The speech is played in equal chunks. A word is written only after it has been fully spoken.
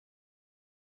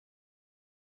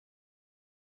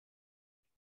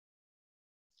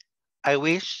I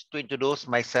wish to introduce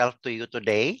myself to you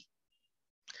today.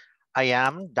 I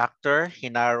am Dr.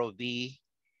 Genaro V.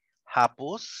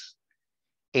 Japos,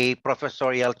 a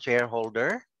professorial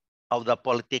chairholder of the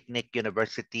Polytechnic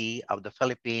University of the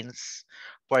Philippines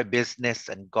for Business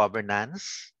and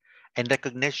Governance, in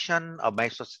recognition of my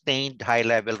sustained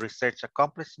high-level research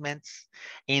accomplishments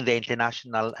in the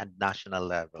international and national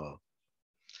level.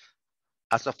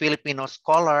 As a Filipino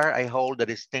scholar, I hold the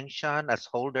distinction as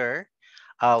holder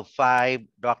of 5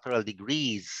 doctoral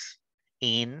degrees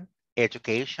in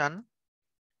education,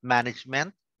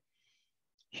 management,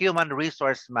 human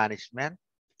resource management,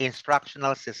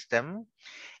 instructional system,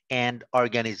 and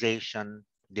organization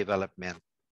development.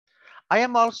 I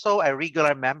am also a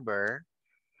regular member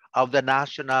of the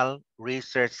National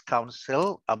Research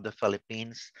Council of the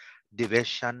Philippines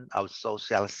Division of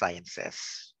Social Sciences.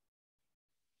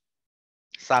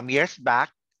 Some years back,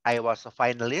 I was a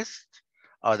finalist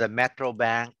of the Metro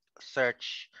Bank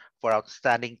Search for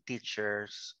Outstanding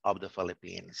Teachers of the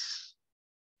Philippines.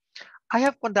 I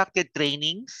have conducted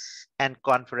trainings and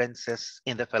conferences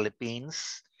in the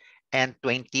Philippines and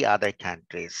 20 other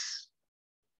countries.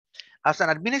 As an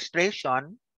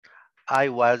administration, I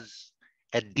was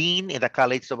a dean in the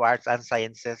College of Arts and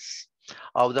Sciences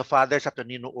of the Fathers of the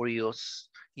Nino Urios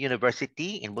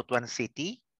University in Butuan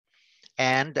City,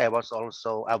 and I was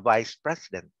also a vice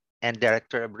president and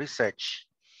director of research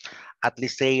at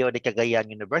Liceo de Cagayan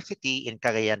University in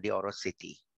Cagayan de Oro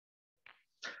City.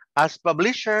 As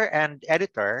publisher and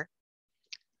editor,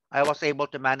 I was able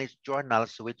to manage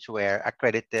journals which were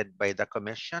accredited by the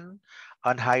Commission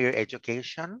on Higher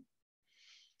Education,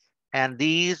 and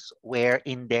these were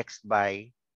indexed by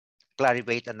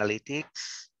Clarivate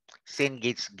Analytics,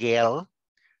 Cengage Gale,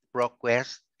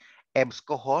 ProQuest,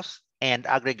 EBSCOhost, and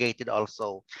aggregated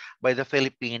also by the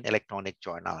Philippine Electronic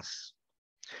Journals.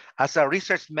 As a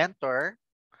research mentor,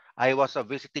 I was a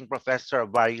visiting professor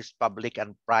of various public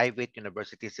and private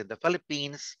universities in the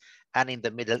Philippines and in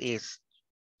the Middle East.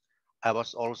 I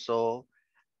was also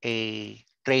a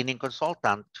training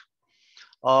consultant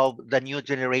of the New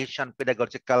Generation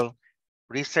Pedagogical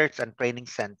Research and Training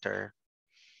Center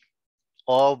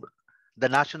of the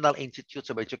National Institutes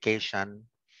of Education,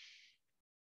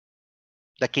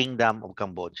 the Kingdom of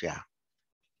Cambodia.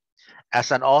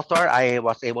 As an author, I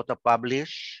was able to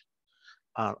publish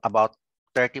about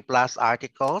 30 plus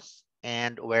articles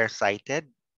and were cited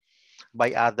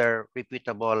by other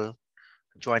reputable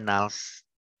journals,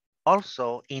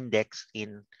 also indexed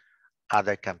in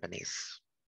other companies.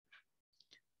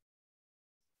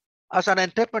 As an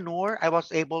entrepreneur, I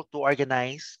was able to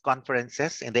organize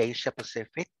conferences in the Asia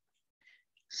Pacific,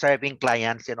 serving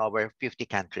clients in over 50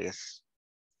 countries.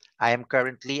 I am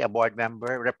currently a board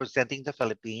member representing the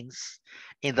Philippines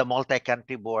in the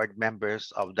multi-country board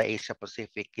members of the Asia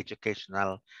Pacific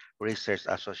Educational Research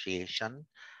Association,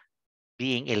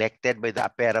 being elected by the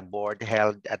APERA board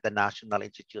held at the National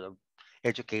Institute of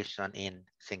Education in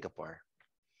Singapore.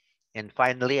 And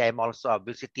finally, I'm also a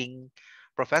visiting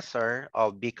professor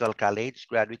of Bicol College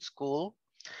Graduate School,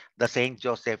 the St.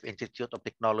 Joseph Institute of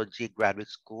Technology Graduate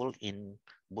School in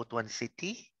Butuan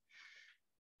City,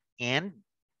 and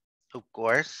of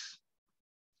course,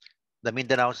 the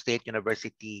Mindanao State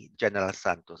University, General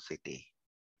Santos City.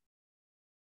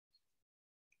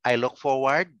 I look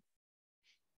forward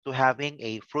to having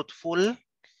a fruitful,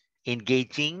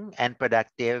 engaging, and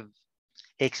productive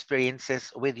experiences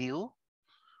with you,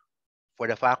 for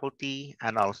the faculty,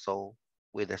 and also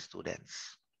with the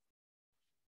students.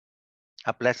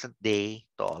 A pleasant day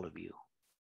to all of you.